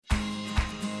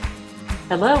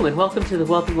Hello, and welcome to the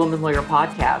Wealthy Woman Lawyer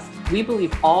podcast. We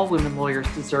believe all women lawyers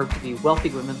deserve to be wealthy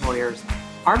women lawyers.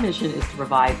 Our mission is to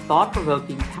provide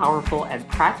thought-provoking, powerful, and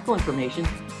practical information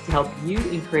to help you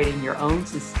in creating your own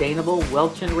sustainable,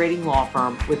 wealth-generating law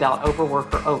firm without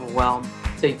overwork or overwhelm,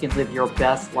 so you can live your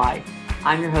best life.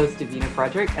 I'm your host, Davina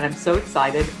Frederick, and I'm so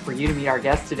excited for you to meet our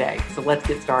guest today. So let's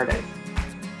get started.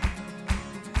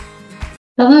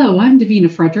 Hello, I'm Davina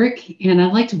Frederick, and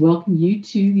I'd like to welcome you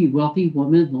to the Wealthy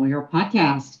Woman Lawyer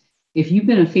podcast. If you've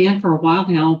been a fan for a while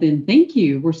now, then thank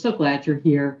you. We're so glad you're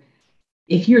here.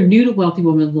 If you're new to Wealthy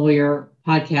Woman Lawyer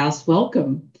podcast,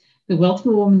 welcome. The Wealthy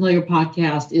Woman Lawyer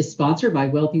podcast is sponsored by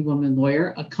Wealthy Woman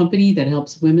Lawyer, a company that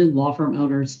helps women law firm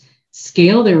owners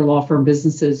scale their law firm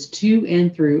businesses to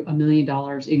and through $1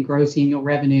 million in gross annual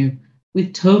revenue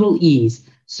with total ease,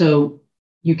 so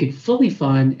you can fully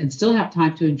fund and still have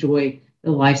time to enjoy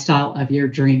the lifestyle of your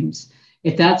dreams.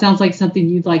 If that sounds like something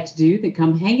you'd like to do, then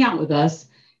come hang out with us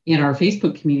in our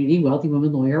Facebook community, Wealthy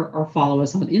Woman Lawyer, or follow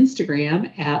us on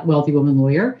Instagram at Wealthy Woman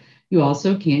Lawyer. You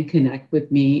also can connect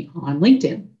with me on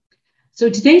LinkedIn. So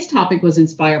today's topic was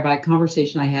inspired by a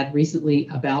conversation I had recently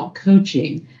about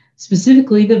coaching,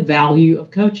 specifically the value of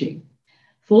coaching.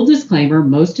 Full disclaimer,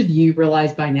 most of you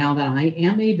realize by now that I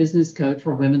am a business coach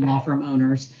for women law firm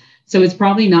owners. So it's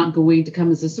probably not going to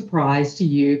come as a surprise to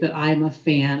you that I am a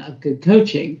fan of good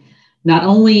coaching. Not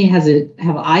only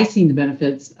have I seen the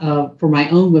benefits for my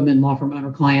own women law firm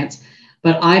owner clients,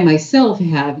 but I myself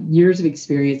have years of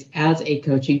experience as a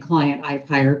coaching client. I've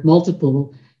hired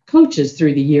multiple coaches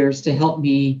through the years to help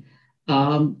me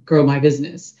grow my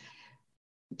business.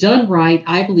 Done right,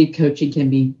 I believe coaching can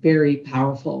be very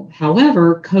powerful.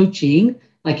 However, coaching,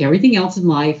 like everything else in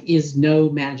life, is no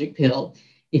magic pill.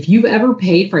 If you've ever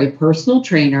paid for a personal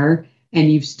trainer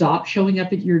and you've stopped showing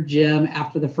up at your gym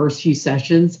after the first few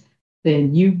sessions,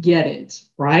 then you get it,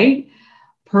 right?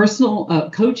 Personal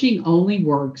coaching only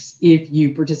works if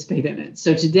you participate in it.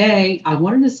 So today, I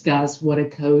want to discuss what a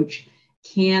coach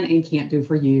can and can't do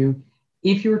for you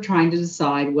if you're trying to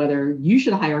decide whether you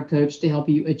should hire a coach to help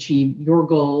you achieve your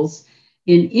goals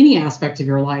in any aspect of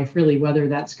your life, really, whether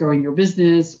that's growing your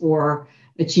business or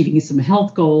achieving some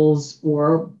health goals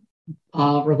or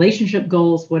relationship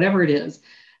goals, whatever it is.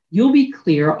 You'll be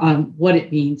clear on what it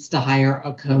means to hire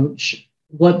a coach,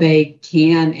 what they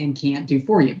can and can't do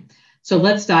for you. So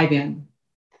let's dive in.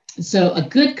 So a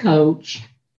good coach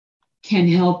can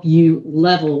help you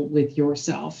level with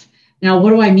yourself. Now,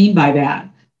 what do I mean by that?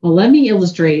 Well, let me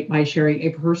illustrate by sharing a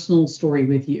personal story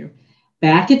with you.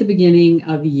 Back at the beginning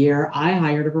of the year, I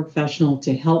hired a professional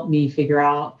to help me figure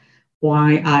out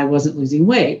why I wasn't losing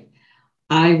weight.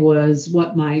 I was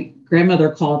what my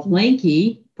grandmother called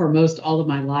lanky for most all of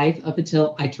my life up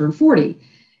until I turned 40.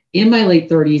 In my late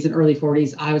 30s and early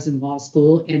 40s, I was in law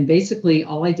school, and basically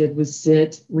all I did was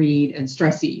sit, read, and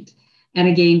stress eat. And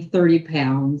I gained 30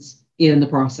 pounds in the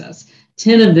process,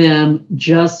 10 of them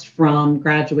just from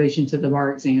graduation to the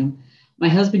bar exam. My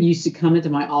husband used to come into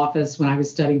my office when I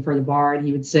was studying for the bar, and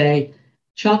he would say,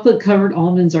 "Chocolate-covered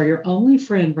almonds are your only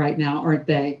friend right now, aren't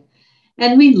they?"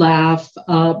 And we'd laugh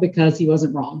because he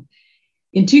wasn't wrong.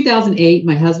 In 2008,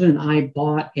 my husband and I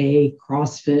bought a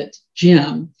CrossFit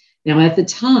gym. Now, at the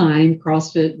time,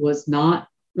 CrossFit was not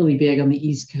really big on the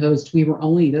East Coast. We were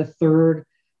only the third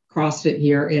CrossFit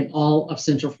here in all of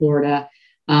Central Florida.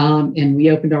 And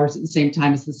we opened ours at the same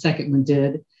time as the second one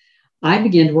did. I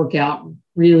began to work out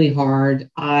really hard.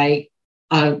 I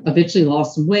eventually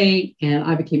lost some weight, and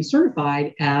I became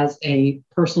certified as a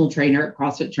personal trainer,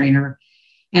 CrossFit trainer.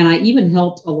 And I even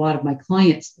helped a lot of my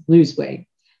clients lose weight.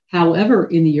 However,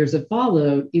 in the years that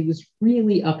followed, it was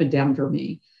really up and down for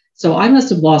me. So I must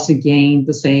have lost and gained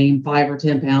the same 5 or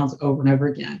 10 pounds over and over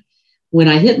again. When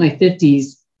I hit my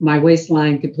 50s, my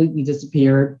waistline completely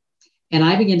disappeared, and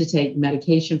I began to take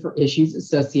medication for issues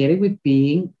associated with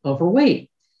being overweight.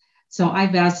 So I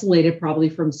vacillated probably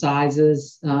from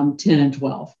sizes 10 and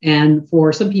 12. And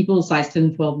for some people, size 10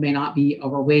 and 12 may not be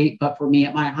overweight, but for me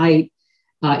at my height,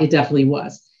 it definitely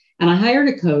was. And I hired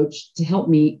a coach to help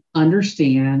me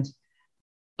understand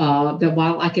that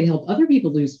while I could help other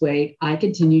people lose weight, I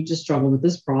continued to struggle with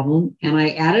this problem. And I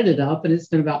added it up, and it's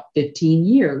been about 15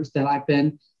 years that I've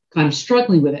been kind of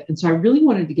struggling with it. And so I really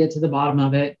wanted to get to the bottom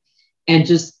of it and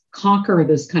just conquer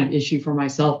this kind of issue for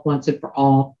myself once and for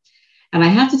all. And I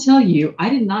have to tell you, I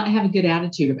did not have a good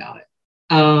attitude about it.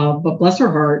 But bless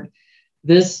her heart,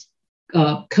 this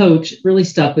coach really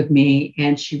stuck with me,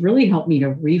 and she really helped me to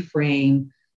reframe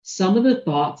some of the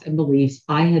thoughts and beliefs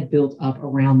I had built up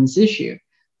around this issue.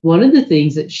 One of the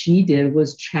things that she did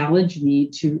was challenge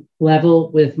me to level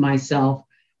with myself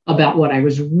about what I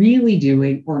was really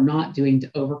doing or not doing to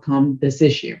overcome this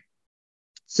issue.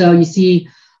 So you see,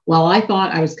 while I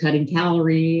thought I was cutting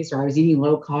calories or I was eating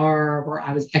low carb or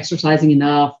I was exercising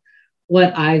enough,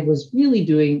 what I was really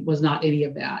doing was not any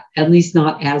of that, at least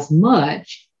not as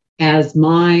much as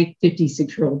my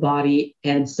 56-year-old body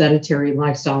and sedentary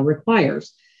lifestyle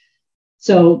requires.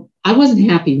 So I wasn't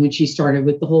happy when she started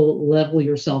with the whole level with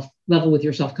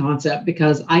yourself concept,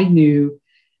 because I knew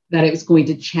that it was going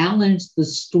to challenge the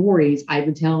stories I've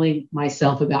been telling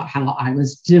myself about how I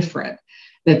was different,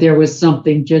 that there was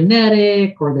something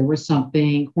genetic or there was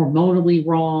something hormonally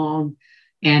wrong.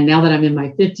 And now that I'm in my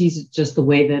 50s, it's just the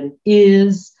way that it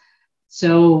is.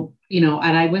 So,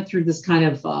 and I went through this kind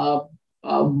of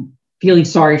feeling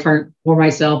sorry for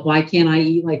myself. Why can't I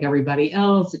eat like everybody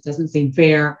else? It doesn't seem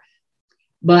fair.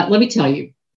 But let me tell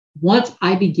you, once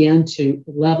I began to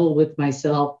level with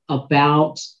myself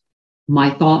about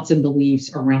my thoughts and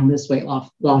beliefs around this weight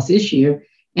loss issue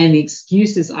and the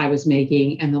excuses I was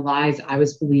making and the lies I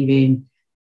was believing,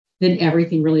 then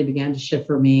everything really began to shift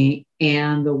for me.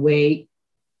 And the weight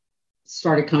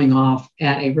started coming off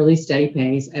at a really steady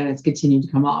pace, and it's continued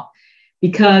to come off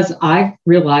because I've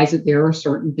realized that there are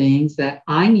certain things that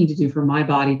I need to do for my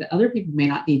body that other people may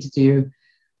not need to do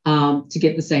to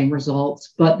get the same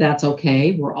results, but that's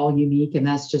okay. We're all unique, and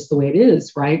that's just the way it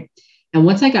is, right? And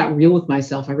once I got real with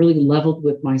myself, I really leveled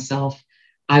with myself,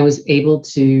 I was able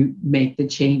to make the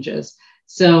changes.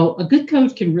 So a good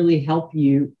coach can really help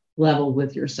you level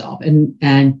with yourself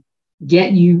and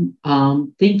get you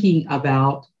thinking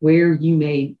about where you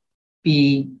may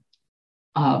be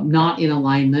not in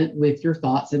alignment with your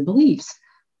thoughts and beliefs.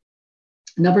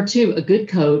 Number two, a good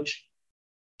coach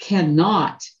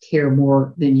cannot care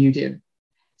more than you do.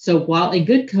 So while a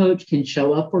good coach can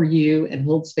show up for you and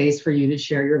hold space for you to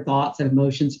share your thoughts and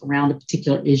emotions around a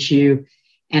particular issue,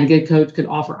 and a good coach could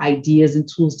offer ideas and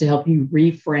tools to help you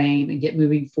reframe and get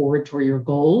moving forward toward your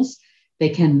goals, they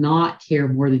cannot care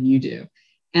more than you do.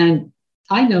 And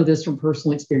I know this from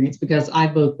personal experience because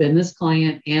I've both been this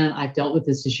client and I've dealt with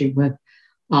this issue with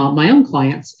my own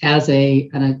clients as a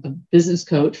business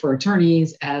coach for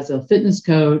attorneys, as a fitness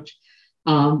coach,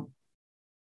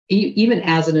 even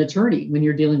as an attorney, when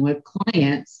you're dealing with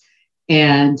clients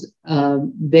and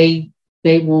they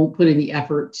won't put in the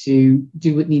effort to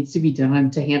do what needs to be done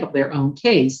to handle their own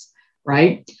case,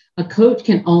 right? A coach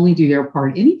can only do their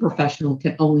part. Any professional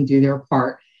can only do their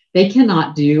part. They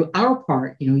cannot do our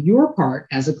part, your part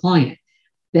as a client.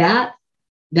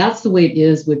 That's the way it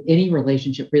is with any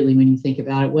relationship, really, when you think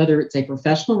about it, whether it's a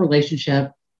professional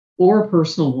relationship or a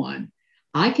personal one.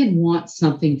 I can want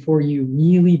something for you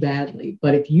really badly,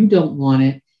 but if you don't want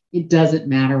it, it doesn't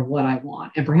matter what I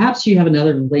want. And perhaps you have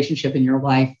another relationship in your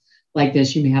life like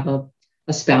this. You may have a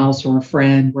spouse or a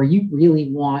friend where you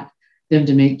really want them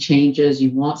to make changes.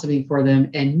 You want something for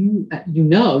them. And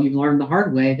you've learned the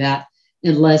hard way that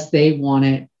unless they want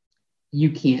it,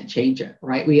 you can't change it,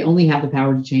 right? We only have the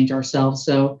power to change ourselves.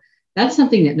 So that's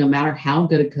something that no matter how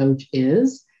good a coach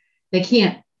is, they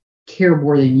can't care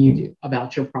more than you do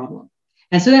about your problem.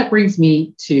 And so that brings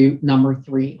me to number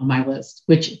 3 on my list,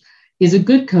 which is a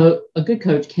good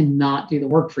coach cannot do the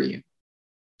work for you.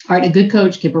 All right, a good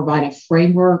coach can provide a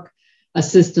framework, a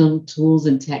system, tools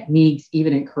and techniques,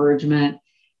 even encouragement.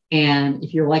 And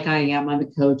if you're like I am, I'm a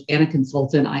coach and a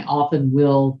consultant. I often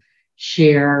will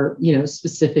share,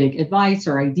 specific advice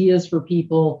or ideas for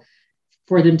people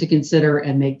for them to consider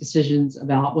and make decisions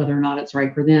about whether or not it's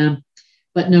right for them.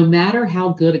 But no matter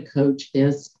how good a coach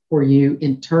is for you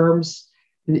in terms,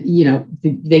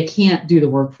 they can't do the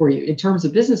work for you. In terms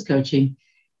of business coaching,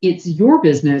 it's your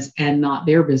business and not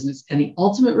their business. And the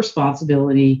ultimate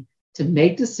responsibility to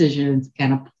make decisions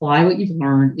and apply what you've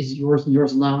learned is yours and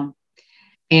yours alone.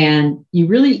 And you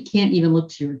really can't even look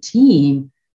to your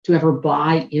team to ever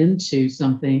buy into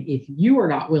something if you are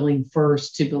not willing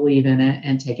first to believe in it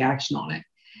and take action on it.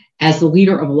 As the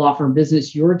leader of a law firm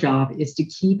business, your job is to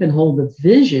keep and hold the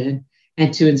vision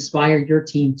and to inspire your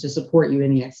team to support you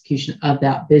in the execution of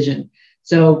that vision.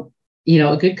 So,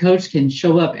 a good coach can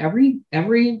show up every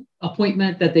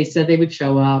appointment that they said they would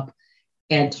show up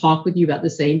and talk with you about the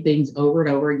same things over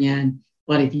and over again.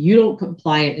 But if you don't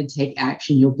comply it and take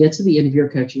action, you'll get to the end of your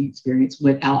coaching experience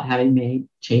without having made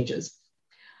changes.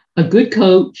 A good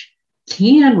coach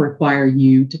can require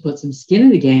you to put some skin in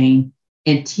the game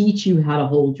and teach you how to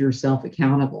hold yourself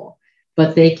accountable,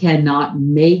 but they cannot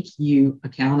make you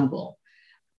accountable.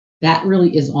 That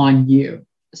really is on you.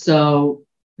 So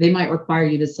they might require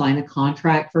you to sign a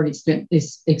contract for an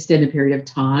extended period of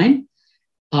time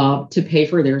to pay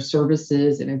for their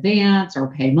services in advance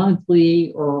or pay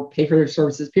monthly or pay for their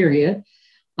services, period.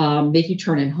 Make you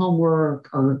turn in homework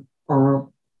or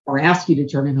ask you to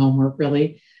turn in homework,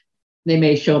 really. They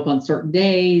may show up on certain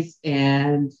days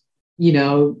and,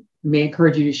 may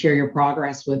encourage you to share your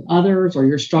progress with others or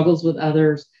your struggles with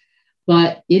others.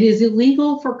 But it is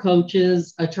illegal for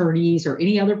coaches, attorneys, or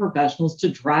any other professionals to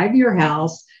drive to your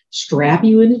house, strap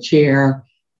you in a chair,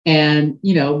 and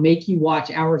make you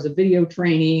watch hours of video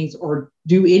trainings or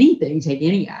do anything, take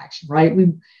any action, right?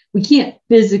 We can't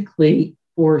physically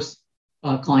force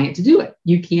a client to do it.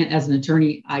 You can't as an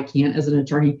attorney. I can't as an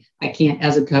attorney. I can't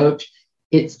as a coach.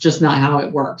 It's just not how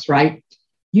it works, right?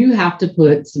 You have to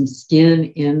put some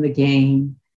skin in the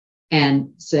game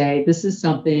and say, this is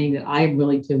something that I am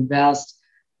willing to invest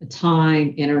the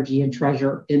time, energy, and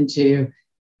treasure into.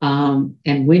 And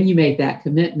when you make that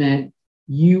commitment,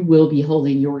 you will be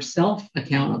holding yourself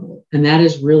accountable. And that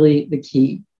is really the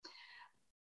key.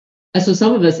 And so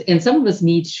some of us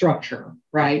need structure,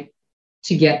 right,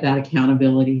 to get that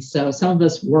accountability. So some of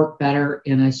us work better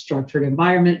in a structured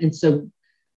environment. And so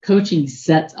coaching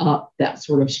sets up that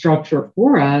sort of structure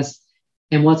for us.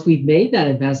 And once we've made that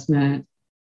investment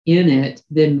in it,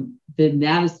 then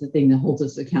that is the thing that holds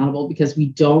us accountable, because we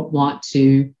don't want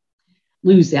to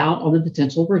lose out on the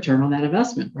potential return on that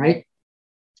investment, right?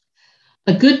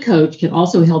 A good coach can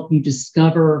also help you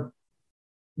discover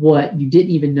what you didn't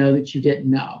even know that you didn't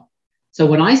know. So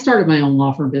when I started my own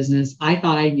law firm business, I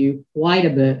thought I knew quite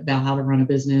a bit about how to run a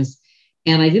business,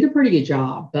 and I did a pretty good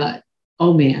job. But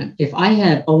oh man, if I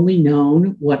had only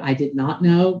known what I did not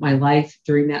know, my life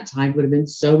during that time would have been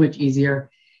so much easier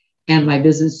and my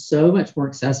business so much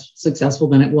more successful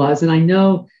than it was. And I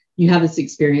know you have this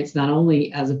experience not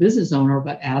only as a business owner,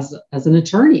 but as an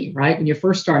attorney, right? When you're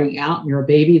first starting out and you're a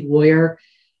baby lawyer,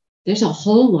 there's a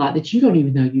whole lot that you don't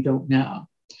even know you don't know.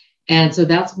 And so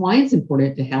that's why it's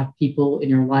important to have people in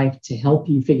your life to help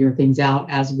you figure things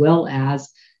out, as well as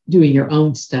doing your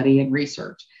own study and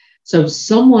research. So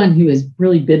someone who has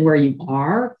really been where you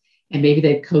are, and maybe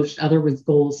they've coached others with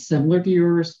goals similar to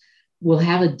yours, will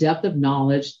have a depth of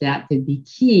knowledge that could be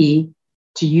key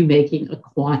to you making a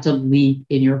quantum leap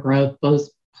in your growth, both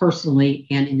personally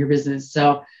and in your business.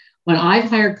 So when I've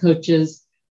hired coaches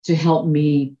to help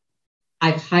me,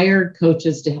 I've hired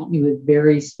coaches to help me with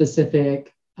very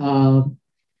specific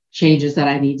changes that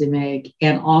I need to make.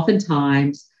 And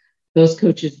oftentimes those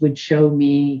coaches would show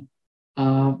me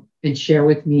and share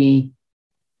with me,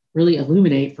 really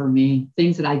illuminate for me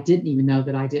things that I didn't even know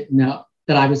that I didn't know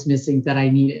that I was missing, that I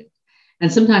needed.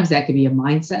 And sometimes that can be a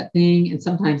mindset thing. And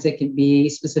sometimes it can be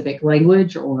specific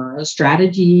language or a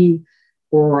strategy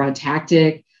or a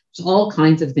tactic. There's all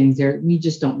kinds of things there. We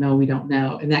just don't know. We don't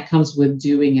know. And that comes with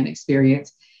doing and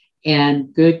experience.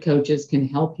 And good coaches can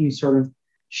help you sort of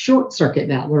short circuit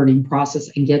that learning process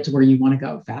and get to where you want to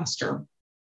go faster.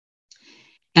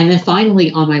 And then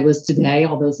finally on my list today,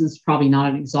 although this is probably not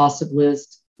an exhaustive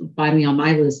list, finally on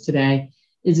my list today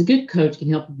is a good coach can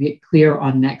help you get clear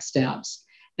on next steps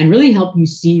and really help you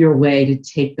see your way to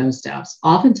take those steps.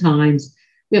 Oftentimes,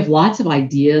 we have lots of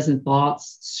ideas and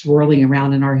thoughts swirling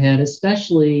around in our head,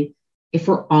 especially if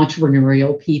we're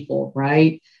entrepreneurial people,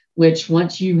 right? Which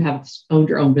once you have owned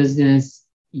your own business,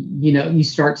 you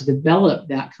start to develop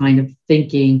that kind of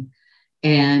thinking,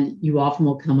 and you often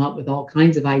will come up with all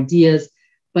kinds of ideas,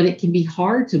 but it can be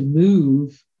hard to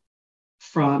move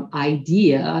from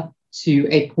idea to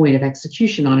a point of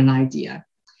execution on an idea.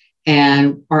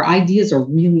 And our ideas are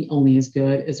really only as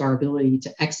good as our ability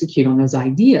to execute on those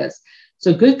ideas.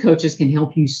 So good coaches can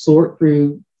help you sort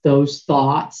through those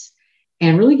thoughts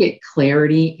and really get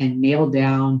clarity and nail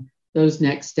down those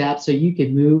next steps so you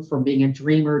can move from being a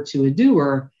dreamer to a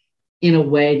doer in a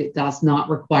way that does not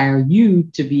require you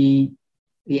to be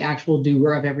the actual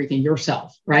doer of everything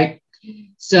yourself, right?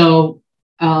 So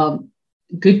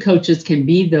good coaches can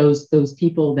be those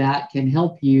people that can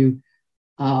help you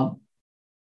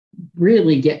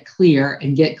really get clear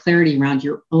and get clarity around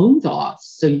your own thoughts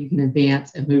so you can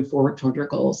advance and move forward toward your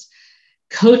goals.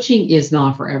 Coaching is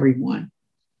not for everyone.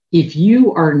 If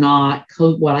you are not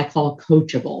what I call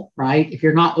coachable, right? If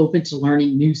you're not open to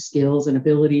learning new skills and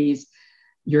abilities,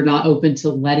 you're not open to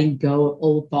letting go of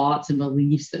old thoughts and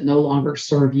beliefs that no longer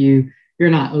serve you, you're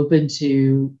not open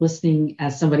to listening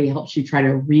as somebody helps you try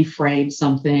to reframe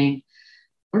something,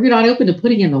 or you're not open to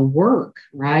putting in the work,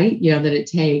 right? That it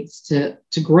takes to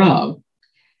grow.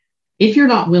 If you're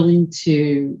not willing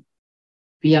to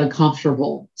be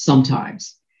uncomfortable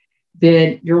sometimes,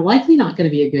 then you're likely not going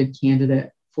to be a good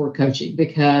candidate for coaching,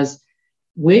 because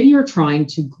when you're trying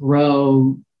to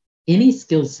grow any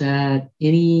skill set,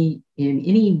 any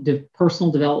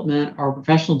personal development or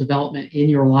professional development in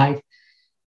your life,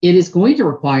 it is going to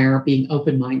require being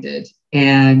open-minded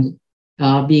and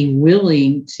being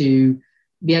willing to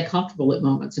be uncomfortable at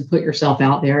moments and put yourself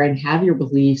out there and have your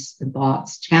beliefs and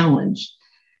thoughts challenged.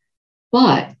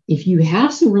 But if you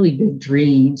have some really big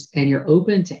dreams and you're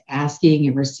open to asking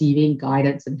and receiving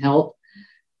guidance and help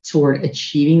toward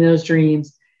achieving those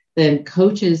dreams, then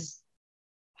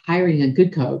hiring a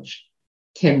good coach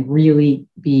can really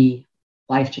be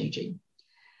life-changing.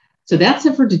 So that's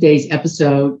it for today's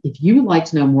episode. If you would like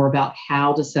to know more about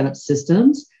how to set up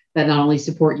systems that not only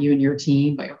support you and your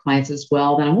team, but your clients as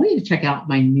well, then I want you to check out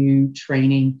my new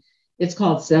training. It's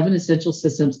called 7 Essential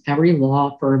Systems Every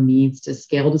Law Firm Needs to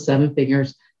Scale to 7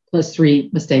 Figures, plus 3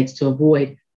 Mistakes to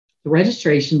Avoid. The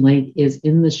registration link is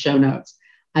in the show notes.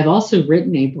 I've also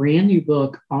written a brand new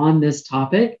book on this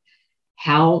topic,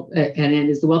 and it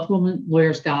is the Wealthy Woman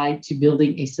Lawyer's Guide to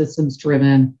Building a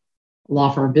Systems-Driven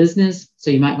Law Firm Business. So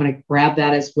you might want to grab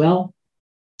that as well.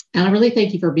 And I really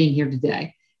thank you for being here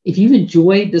today. If you've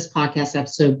enjoyed this podcast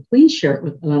episode, please share it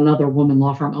with another woman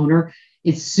law firm owner.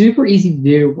 It's super easy to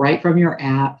do right from your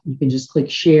app. You can just click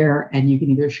share, and you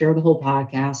can either share the whole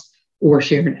podcast or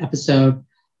share an episode.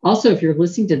 Also, if you're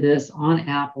listening to this on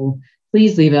Apple,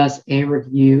 please leave us a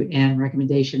review and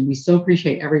recommendation. We so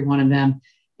appreciate every one of them.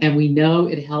 And we know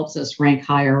it helps us rank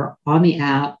higher on the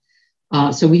app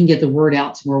so we can get the word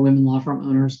out to more women law firm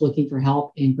owners looking for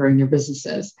help in growing their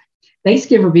businesses. Thanks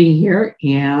again for being here,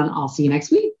 and I'll see you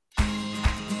next week.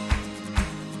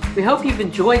 We hope you've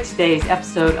enjoyed today's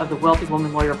episode of the Wealthy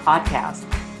Woman Lawyer podcast.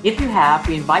 If you have,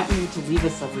 we invite you to leave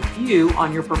us a review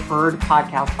on your preferred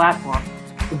podcast platform.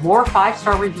 The more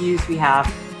 5-star reviews we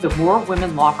have, the more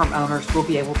women law firm owners will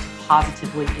be able to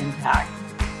positively impact.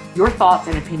 Your thoughts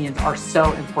and opinions are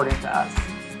so important to us.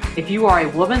 If you are a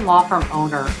woman law firm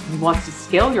owner who wants to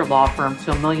scale your law firm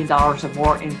to $1 million or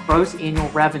more in gross annual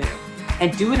revenue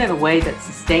and do it in a way that's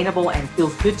sustainable and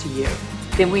feels good to you,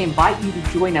 then we invite you to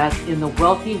join us in the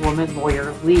Wealthy Woman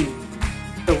Lawyer League.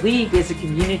 The League is a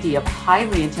community of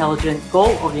highly intelligent,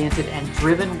 goal-oriented, and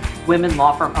driven women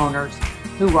law firm owners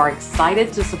who are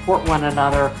excited to support one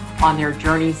another on their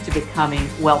journeys to becoming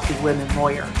wealthy women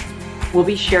lawyers. We'll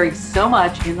be sharing so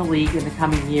much in the League in the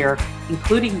coming year,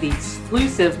 including the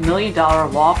exclusive $1 Million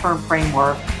Law Firm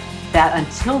Framework that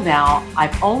until now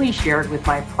I've only shared with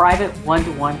my private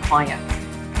one-to-one clients.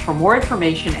 For more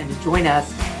information and to join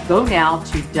us, go now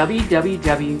to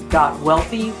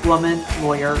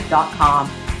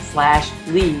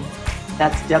www.wealthywomanlawyer.com/league.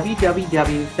 That's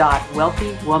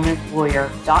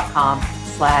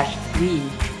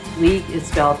www.wealthywomanlawyer.com/league. League is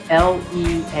spelled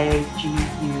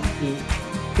LEAGUE.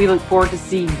 We look forward to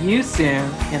seeing you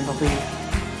soon in the League.